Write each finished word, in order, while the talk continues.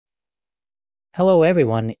Hello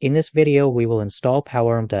everyone, in this video we will install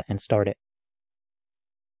PowerMTA and start it.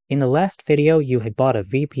 In the last video you had bought a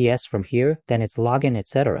VPS from here, then its login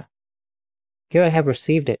etc. Here I have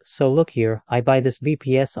received it, so look here, I buy this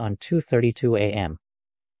VPS on 2:32 AM.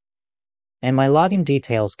 And my login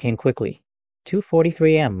details came quickly.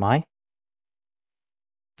 2:43 AM my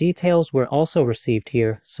details were also received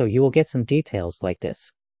here, so you will get some details like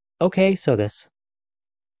this. Okay, so this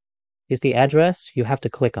is the address, you have to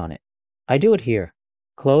click on it. I do it here.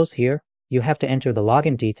 Close here, you have to enter the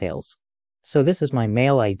login details. So this is my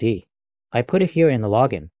mail ID. I put it here in the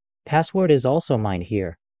login. Password is also mine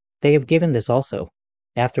here. They have given this also.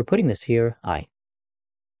 After putting this here, I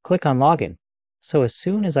click on login. So as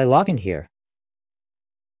soon as I log in here,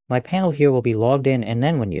 my panel here will be logged in, and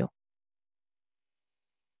then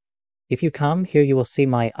if you come here you will see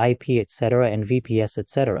my IP etc. and VPS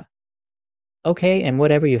etc. Okay, and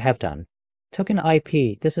whatever you have done. Took an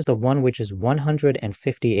IP, this is the one which is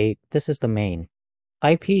 158, this is the main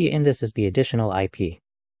IP, and this is the additional IP.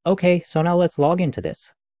 Okay, so now let's log into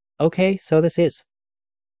this. Okay, so this is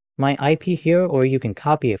my IP here, or you can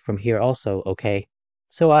copy it from here also, okay?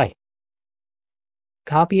 So I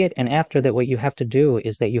copy it, and after that what you have to do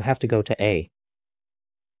is that you have to go to a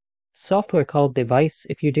software called device.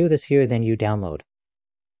 If you do this here, then you download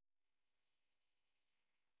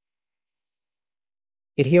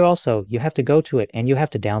it here also. You have to go to it and you have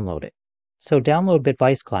to download it. So download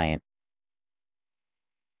device client.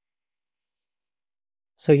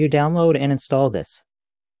 So you download and install this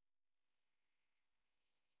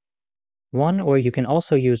one, or you can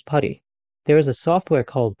also use PuTTY. There is a software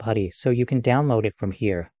called PuTTY, so you can download it from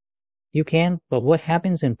here. You can, but what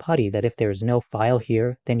happens in PuTTY that if there is no file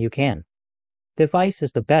here, then you can. Device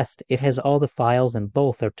is the best, it has all the files and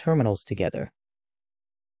both are terminals together.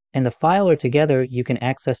 And the file are together, you can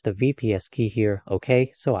access the VPS key here,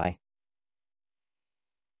 okay? So I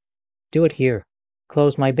do it here.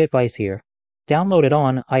 Close my device here. Download it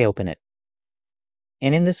on, I open it.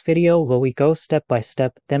 And in this video will we go step by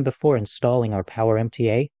step, then before installing our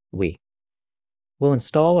PowerMTA, we will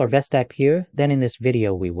install our VestaCP here, then in this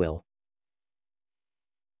video we will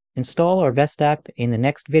install our VestaCP. In the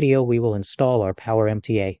next video we will install our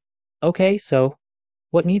PowerMTA. Okay, so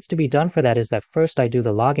what needs to be done for that is that first I do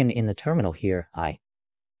the login in the terminal here. I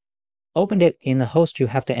opened it. In the host you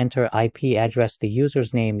have to enter IP address, the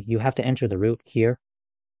user's name, you have to enter the root here.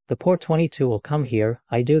 The port 22 will come here.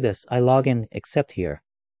 I do this, I log in, accept here.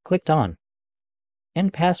 Clicked on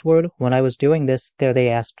and password. When I was doing this, there they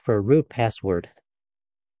asked for a root password.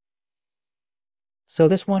 So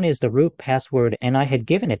this one is the root password and I had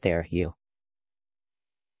given it there. You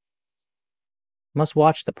must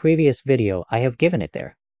watch the previous video, I have given it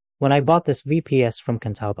there. When I bought this VPS from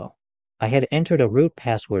Contabo, I had entered a root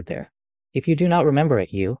password there. If you do not remember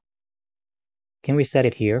it, you can reset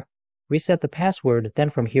it here. Reset the password, then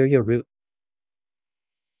from here your root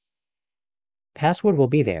password will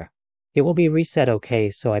be there. It will be reset, okay,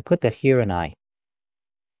 so I put that here and I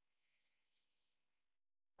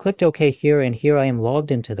clicked OK here, and here I am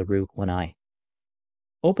logged into the root. When I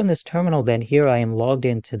open this terminal, then here I am logged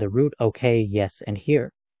into the root, okay, yes, and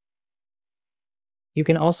here you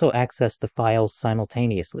can also access the files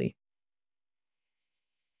simultaneously.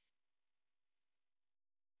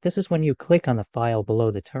 This is when you click on the file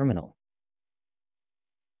below the terminal.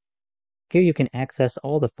 Here you can access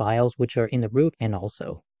all the files which are in the root and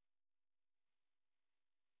also.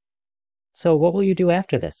 So what will you do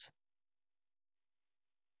after this?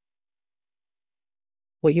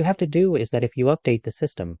 What you have to do is that if you update the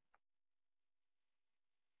system,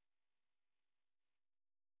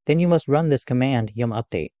 then you must run this command yum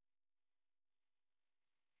update.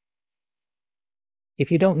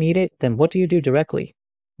 If you don't need it, then what do you do directly?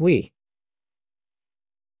 We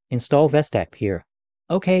install VestaCP here.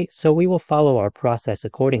 Okay, so we will follow our process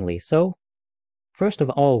accordingly. So first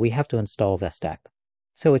of all, we have to install VestaCP.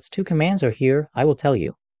 So its two commands are here. I will tell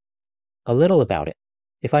you a little about it.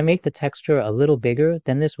 If I make the texture a little bigger,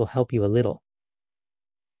 then this will help you a little.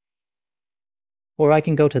 Or I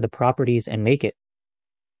can go to the properties and make it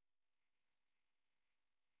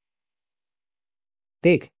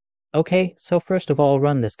big. Okay, so first of all,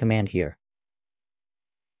 run this command here.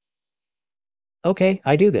 Okay,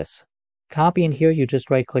 I do this. Copy, and here you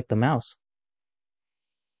just right-click the mouse.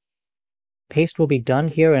 Paste will be done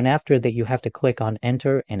here, and after that you have to click on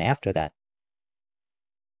enter, and after that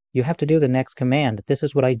you have to do the next command. This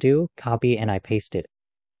is what I do, copy and I paste it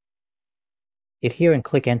here and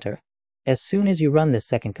click enter. As soon as you run this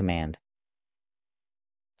second command,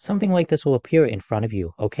 something like this will appear in front of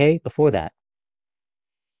you, okay? Before that,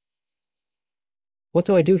 What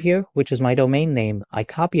do I do here, which is my domain name? I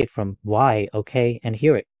copy it from y, okay, and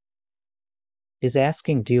here it is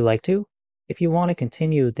asking, do you like to? If you want to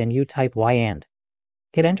continue, then you type y and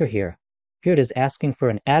hit enter here. Here it is asking for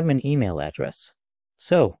an admin email address.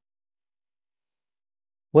 So,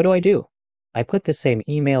 what do? I put the same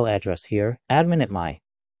email address here, admin at my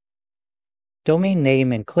domain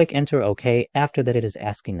name, and click enter OK. After that it is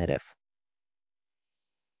asking that if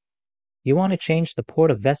you want to change the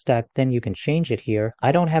port of VestaCP, then you can change it here.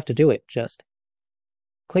 I don't have to do it, just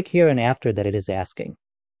click here, and after that it is asking,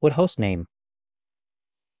 what host name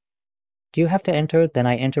do you have to enter? Then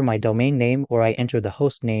I enter my domain name, or I enter the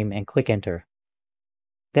host name and click enter.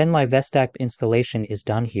 Then my VestaCP installation is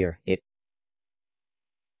done here. It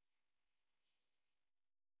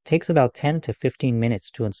takes about 10 to 15 minutes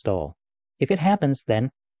to install. If it happens,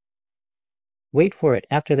 then wait for it.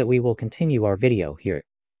 After that we will continue our video. Here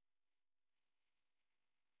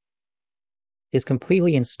is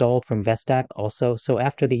completely installed from VestaCP also, so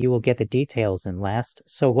after that you will get the details. And last,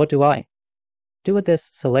 so what do I do with this?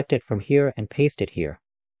 Select it from here and paste it here.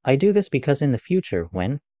 I do this because in the future,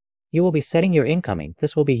 when you will be setting your incoming,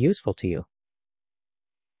 this will be useful to you.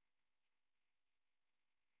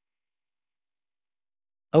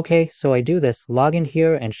 Okay, so I do this, log in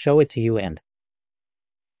here and show it to you, and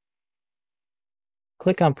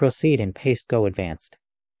click on proceed and paste go advanced.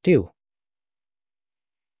 Do.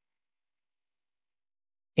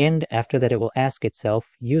 And after that it will ask itself,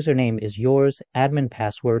 username is yours, admin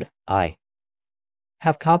password, I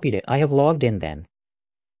have copied it. I have logged in. Then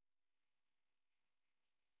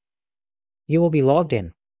you will be logged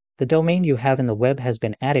in. The domain you have in the web has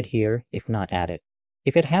been added here, if not added.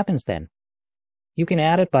 If it happens, then you can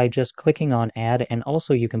add it by just clicking on add, and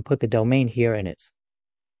also you can put the domain here and its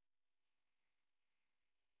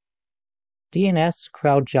DNS,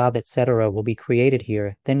 crowd job, etc. will be created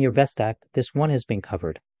here. Then your VestaCP, this one has been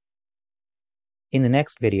covered. In the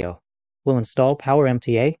next video, we'll install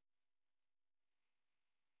PowerMTA,